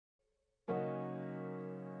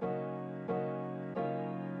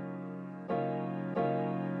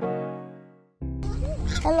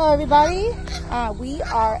Hello everybody, we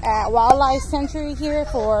are at Wildlife Sanctuary here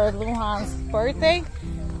for Luhan's birthday.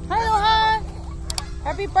 Hi Luhan!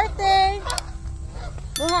 Happy birthday!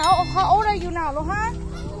 Luhan, oh, how old are you now, Luhan?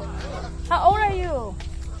 How old are you?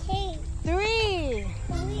 3.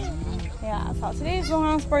 Yeah, so today is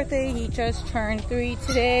Luhan's birthday. He just turned 3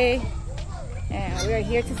 today. And we are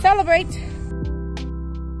here to celebrate.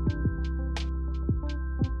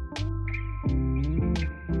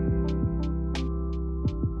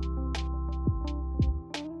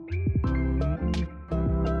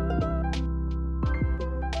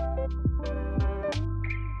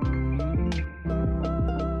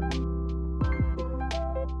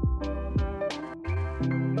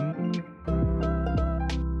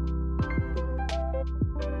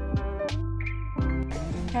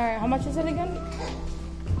 Alright, how much is it again?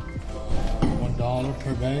 $1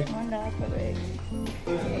 per bag. $1 per bag.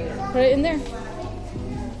 Put it in there.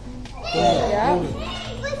 Yeah.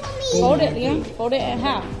 Fold it, Liam. Fold it in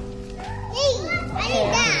half.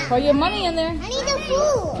 Okay. Put your money in there. I need the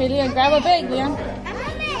food. Okay, Liam, grab a bag, Liam.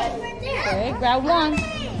 Okay, grab one.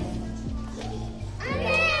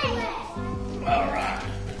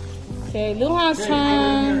 Okay, Luhan's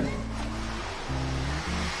turn.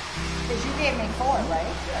 Because you gave me 4, right?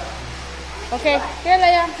 Okay, here,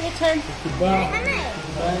 Leia, your turn.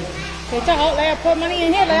 Okay, check out, Leia. Put money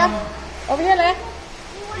in here, Leia. Over here, Leia.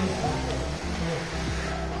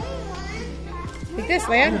 Like this,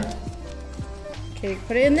 Leia. Okay,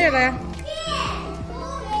 put it in there, Leia.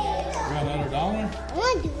 $100? I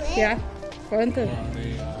want to do it. Yeah, go into it. I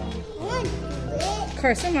want to do it.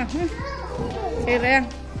 Curse him, huh? Okay, Leia.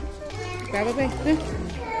 Grab a bag.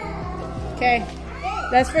 Okay,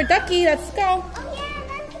 that's for Ducky. Let's go.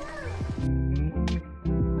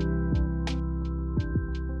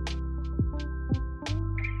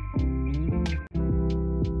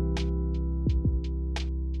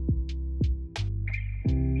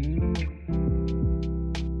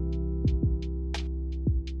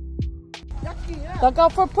 Look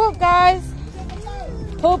out for poop, guys.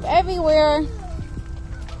 Poop everywhere.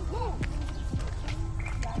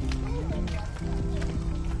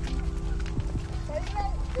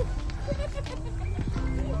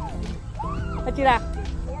 What you like?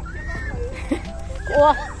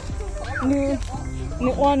 Ủa,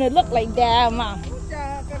 you wanna look like that, ma?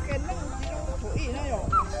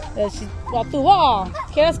 She walked through wall.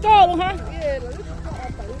 Okay, let's go, Luhan.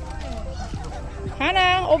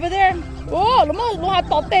 Hannah, over there. Oh, Luhan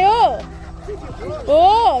tọt there.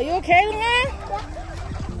 Oh, you okay, Luhan?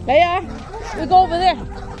 Leia, we go over there.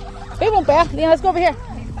 Hey, won't bear. Leah, let's go over here.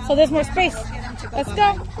 So there's more space. Let's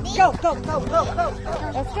go. Go, go, go, go, go.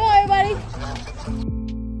 Let's go, everybody.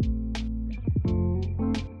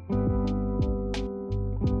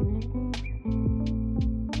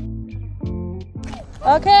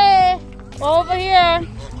 Okay, over here.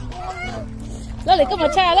 Lily, come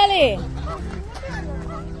on, child, Lily.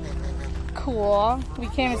 Cool. We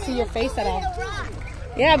can't even see your face at all.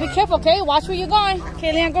 Yeah, be careful, okay? Watch where you're going.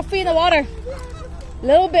 Okay, Leon, go feed in the water.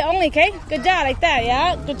 Little bit only, okay? Good job, like that,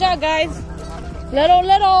 yeah? Good job, guys.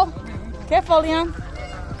 Little. Careful, Leon.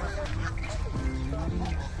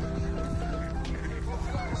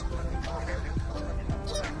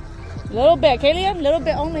 Little bit, okay, Leon? Little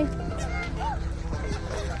bit only.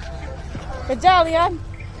 Good job, Leon.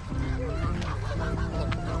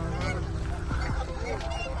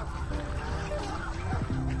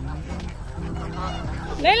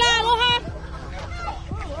 Layla, Luhan.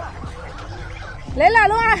 Layla,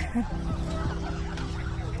 Luhan.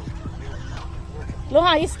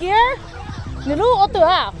 Luhan, you scared? You look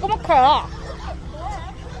at come on,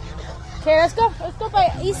 okay, let's go. Let's go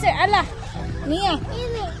by Isa, Allah. Nia.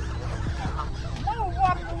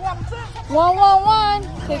 111.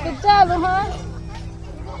 Okay, good job, Luhan.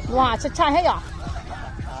 Wow, cha-cha, hey, y'all.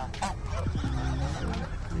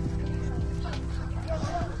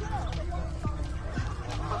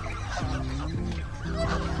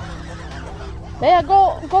 There,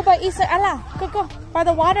 go by Isa, Allah. Go, by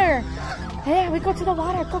the water. Hey, we go to the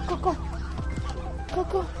water. Go.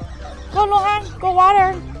 Go, Luhan. Go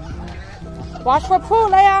water. Watch for pool,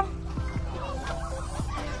 Leia.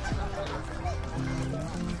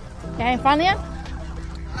 You having fun, Leia?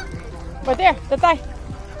 Right there, the thigh.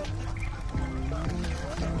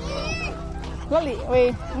 Lily,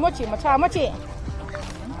 wait, mochi, mochi.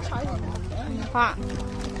 Ha.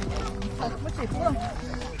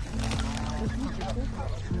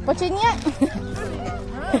 Mochi niya.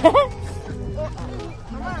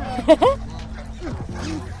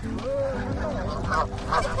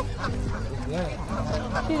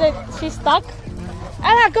 She's stuck.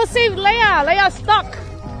 Ella, go save Leia. Leia's stuck.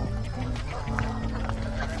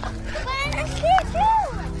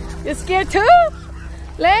 You scared too?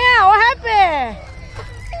 Leia, what happened?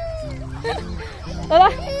 Lola.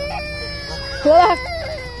 Lola.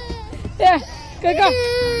 Yeah, go.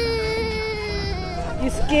 You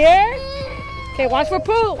scared? Okay, watch for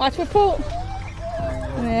poo. Watch for poo.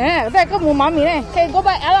 Nè, đây có mù mắm mì này. Okay, go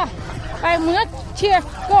by Ella. By Munat, cheer,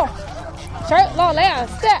 go. Start, Leia,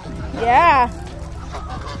 step. Yeah.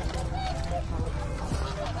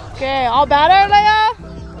 Okay, all better, Leia?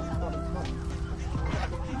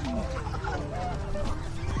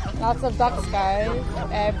 Lots of ducks, guys,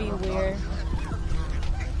 everywhere.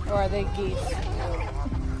 Or are they geese?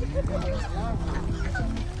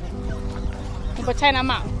 Một chai nào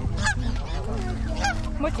mà?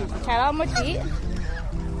 Một chai đó, một chỉ.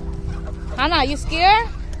 Hannah, are you scared?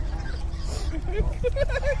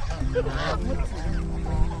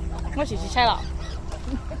 Một chỉ chai đó.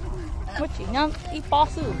 Một chỉ nhá, ít bao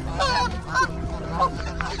sư.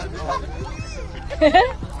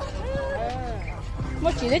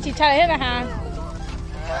 Một chỉ để chị trai hết là hàng.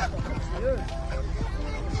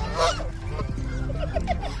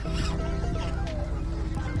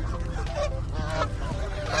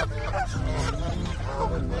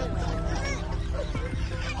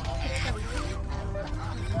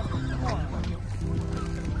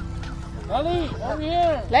 Ellie, over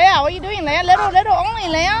here. Leia, what are you doing, Leia? Little only,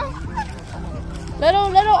 Leia.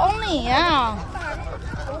 Little only, yeah.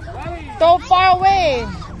 Go far away.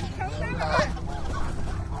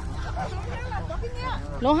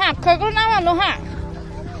 Luhan, khơi có nào mà Luhan.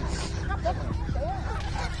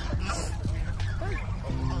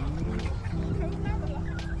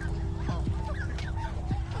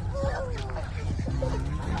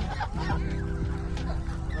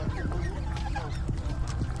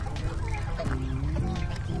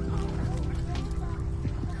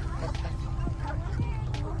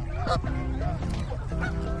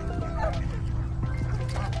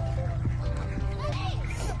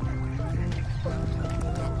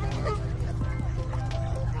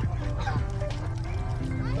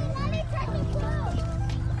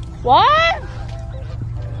 What?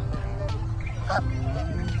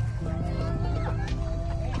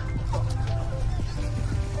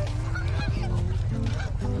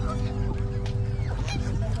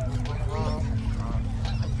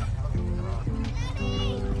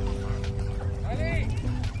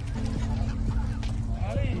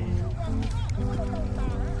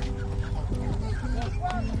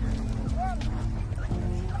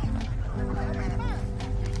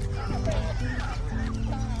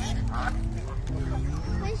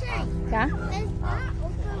 Yeah? Is that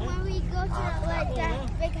open when we go to like that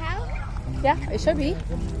big house? Yeah, it should be.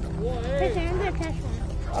 Because I'm gonna touch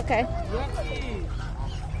one. Okay.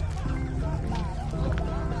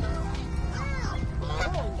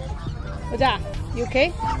 What's that? You okay?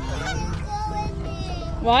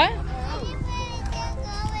 What?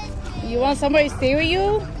 You want somebody to stay with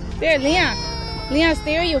you? There, Leon. Leon,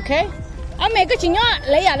 stay with you, okay? Mấy cái chuyện nhỏ,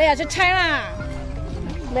 Leia cho trai là.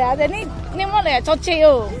 Leia, để你摸Leia cho chơi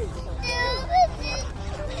哦。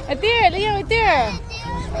Right there, Leon, right there.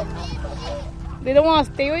 They don't want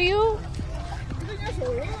to stay with you?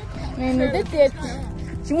 Này, nó đứt tiệt.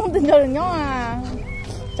 Chúng không tin được nhau à.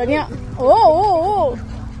 Cho nên,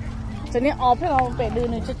 cho nên ốpให้เราไปดู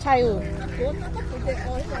หน่อยชัดๆอยู่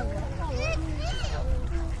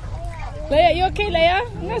Leia, you okay, Leia?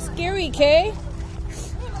 Not scary, okay?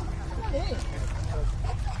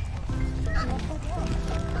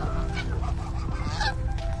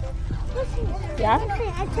 Yeah?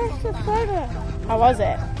 I touched the photo. How was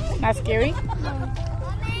it? Not scary?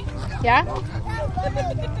 Yeah?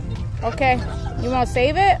 Okay. You want to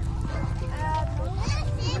save it?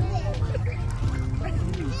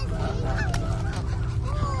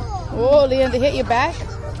 Oh, Leon, they hit your back?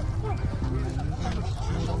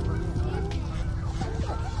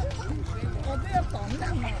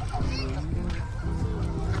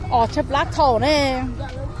 Oh, chụp lá thổ nè.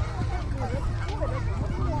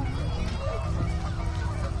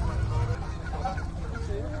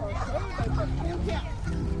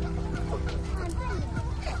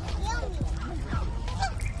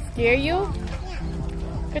 Scare you?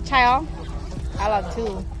 Good child. I love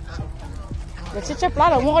too. But you chụp lá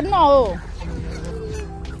ở môn nào?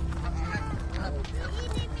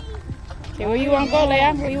 Okay, where you want to go,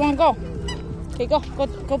 Leia? Where you want to go? Okay,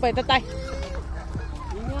 go by the tay.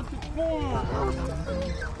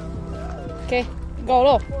 Okay, go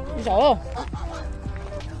luôn, đi走luôn.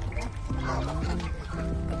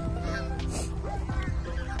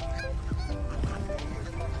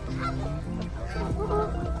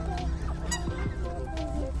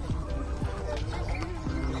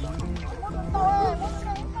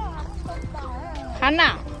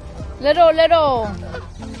 Hannah, Little.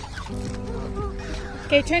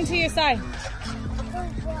 Okay, turn to your side.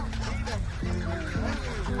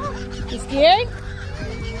 You scared?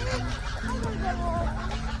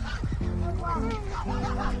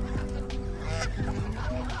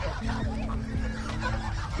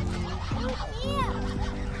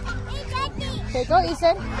 Okay, go,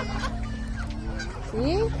 Ethan.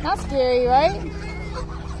 See? Not scary, right?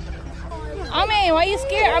 Ami, why are you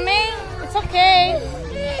scared? Ami, it's okay.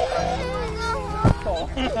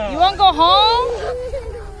 You want to go home?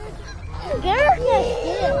 Girls are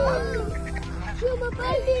scared.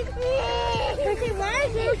 Why are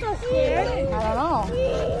girls so scared? I don't know.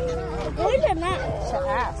 Boys are not. Should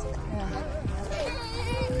ask.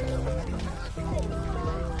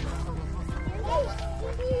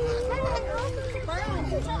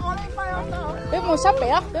 Biết mua sắp vậy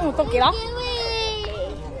đó, biết mua tôm kìa đó.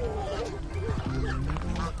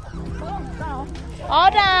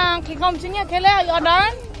 All done. Can you come senior? Okay, Leah, you all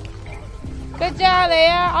done? Good job,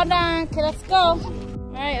 Leah. All done. Okay, let's go. All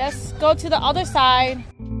right, let's go to the other side.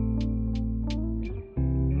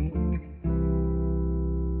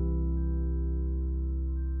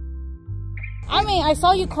 I mean, I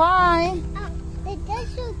saw you cry. It does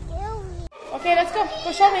so scary. Okay, let's go.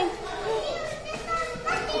 Go show me.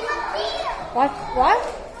 What?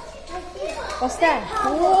 What's that?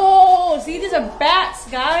 Whoa! See, these are bats,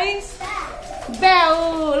 guys. Bat.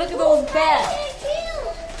 Ooh, look at those bats.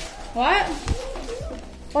 What?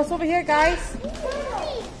 What's over here, guys?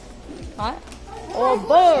 What? Oh, a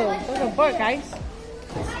bird. There's a bird, guys.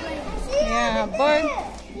 Yeah, a bird.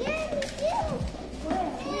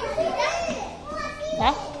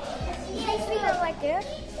 Huh?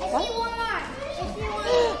 What?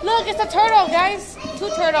 Look, it's a turtle, guys. 2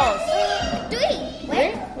 turtles. 3.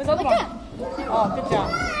 Wait, where's the other one? Oh, good job.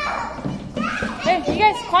 Hey, you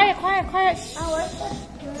guys, quiet. Shh.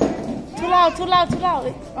 Too loud.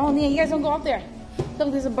 Oh, yeah, you guys don't go up there.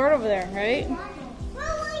 Look, there's a bird over there, right?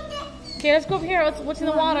 Okay, let's go over here. What's in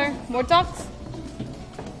the water? More ducks?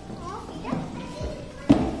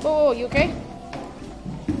 Oh, you okay?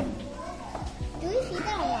 Do we see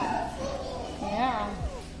that one? Yeah.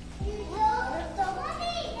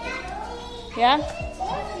 Yeah?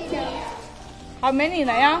 How many,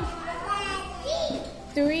 Naya?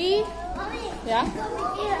 3? Yeah?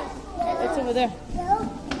 It's over there.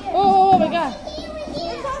 Oh my god.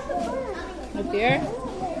 Up there?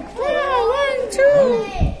 1, 2.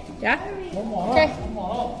 Yeah? Okay.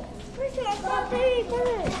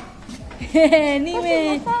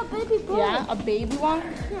 Anyway. Yeah, a baby one?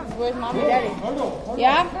 Where's mom and daddy?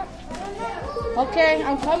 Yeah? Okay,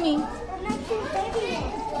 I'm coming.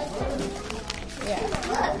 Yeah.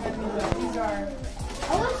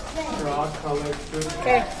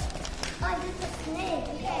 Okay.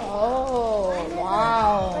 Oh,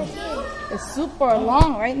 wow. It's super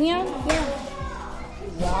long, right, Nia? Yeah.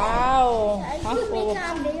 Wow.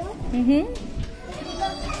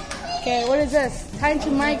 Okay, what is this? Time to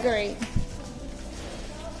migrate.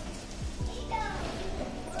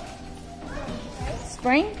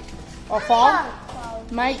 Spring or fall?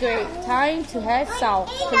 Migrate. Time to head south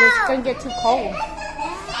because it's going to get too cold.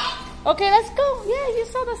 Okay, let's go. Yeah, you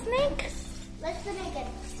saw the snake? Let's make it.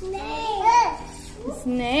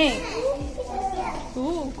 Snake.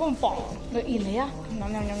 Ooh, con bò. Được in đấy à?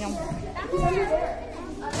 Nhom.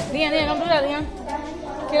 Leah, don't do that, Leah.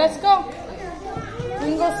 Okay, let's go. We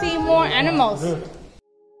can go see more animals.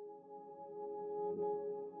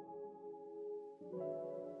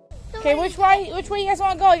 Okay, which way you guys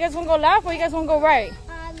want to go? You guys want to go left or you guys want to go right?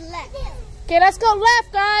 Left. Okay, let's go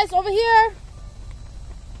left, guys. Over here.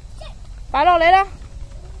 Follow, Leah.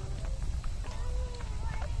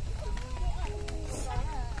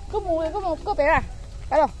 Go bé à?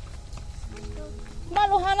 Follow. Come on,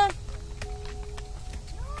 Luhan.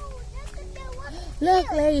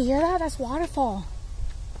 Look, Leah, you hear that? That's waterfall.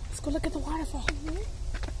 Let's go look at the waterfall.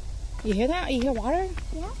 You hear that? You hear water?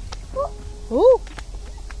 Yeah. Ooh.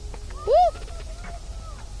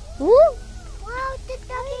 Ooh. Wow, the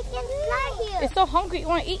doggy can fly here. It's so hungry, it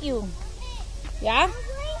want to eat you. Yeah?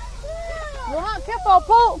 Luhan, careful,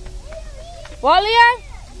 pull. What, Leah?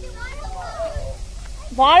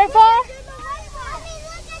 Waterfall?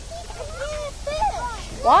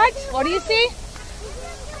 What? What do you see?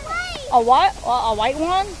 A what? A white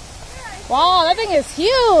one? Wow, that thing is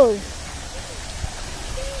huge.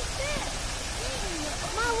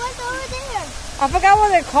 Mom, what's over there? I forgot what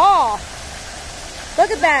they're called.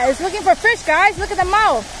 Look at that. It's looking for fish, guys. Look at the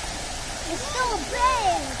mouth. It's so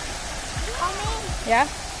big. Mommy, Yeah?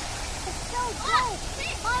 it's so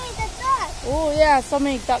big. Mommy, the duck. Oh, yeah. So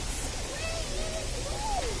many ducks.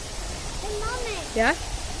 Hey, Mommy. Yeah?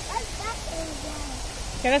 That's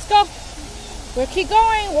Okay, let's go. We'll keep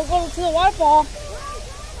going. We'll go to the waterfall.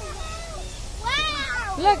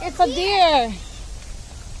 Wow! Look, it's a deer.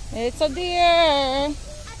 It's a deer.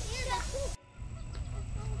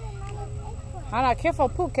 Hana, careful,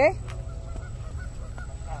 poo, okay?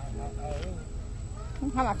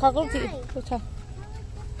 Hana, go to it.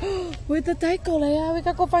 Where'd the tie go, Leia? We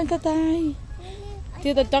gotta go find the tie.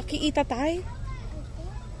 Did the ducky eat the tie?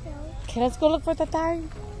 Okay, let's go look for the tie.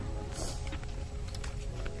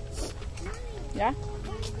 Yeah?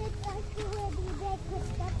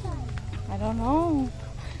 I don't know.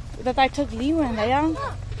 The tie took Luhan, Leia.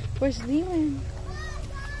 Where's Luhan?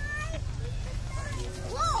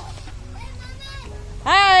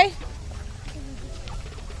 Hi!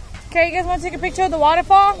 Okay, you guys want to take a picture of the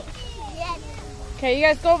waterfall? Yes. Okay, you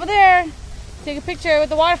guys go over there. Take a picture with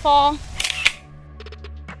the waterfall.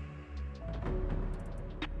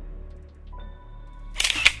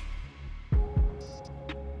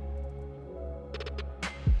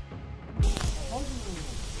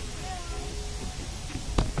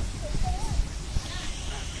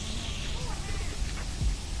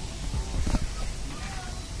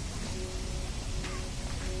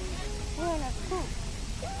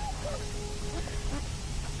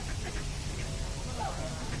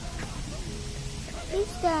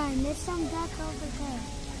 It's done. There's some duck over there.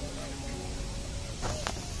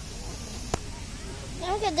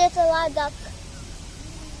 Look at there's a lot of duck.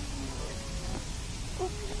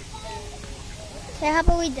 Okay, how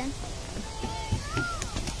about we done?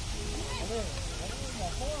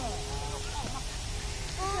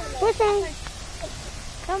 What's that?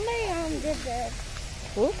 Somebody did this.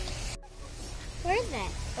 Who? Where is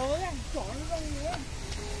that? Over there.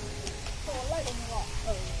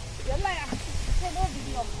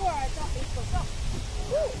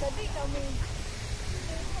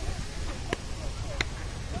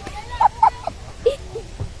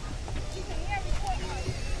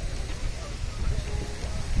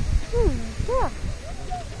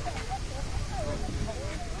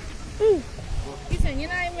 Ethan, you're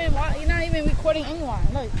not even recording anyone.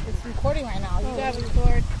 Look, it's recording right now. You gotta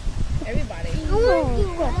record everybody.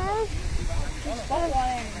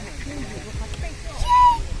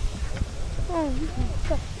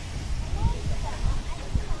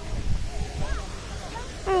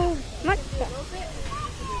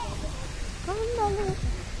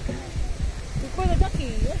 Record the ducky.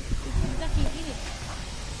 Look, the ducky eating.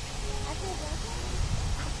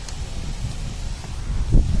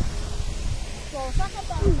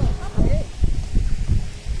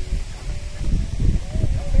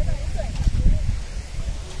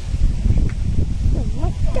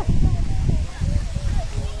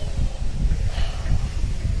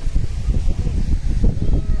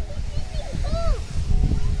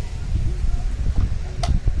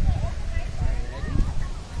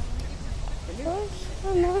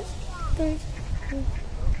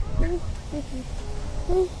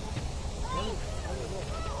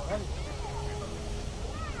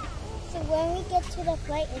 So when we get to the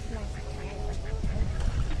flight, it's my turn.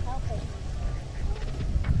 Okay.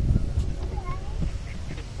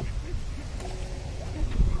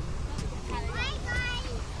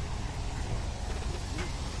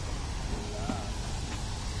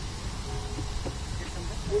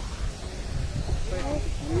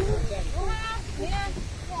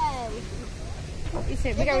 You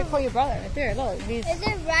said we gotta record your brother right there. Look, he's Is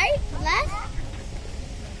it right? Left?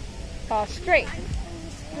 straight.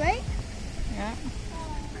 Right? Yeah.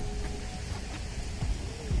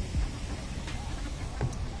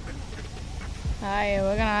 Alright,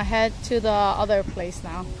 we're gonna head to the other place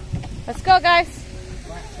now. Let's go, guys.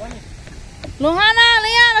 Luhana,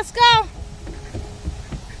 Leon, let's go.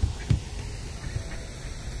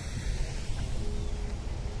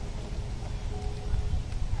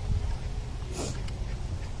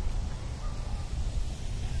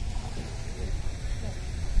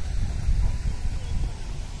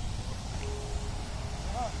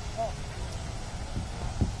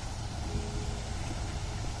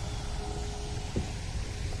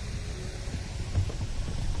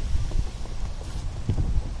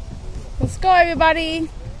 Let's go, everybody.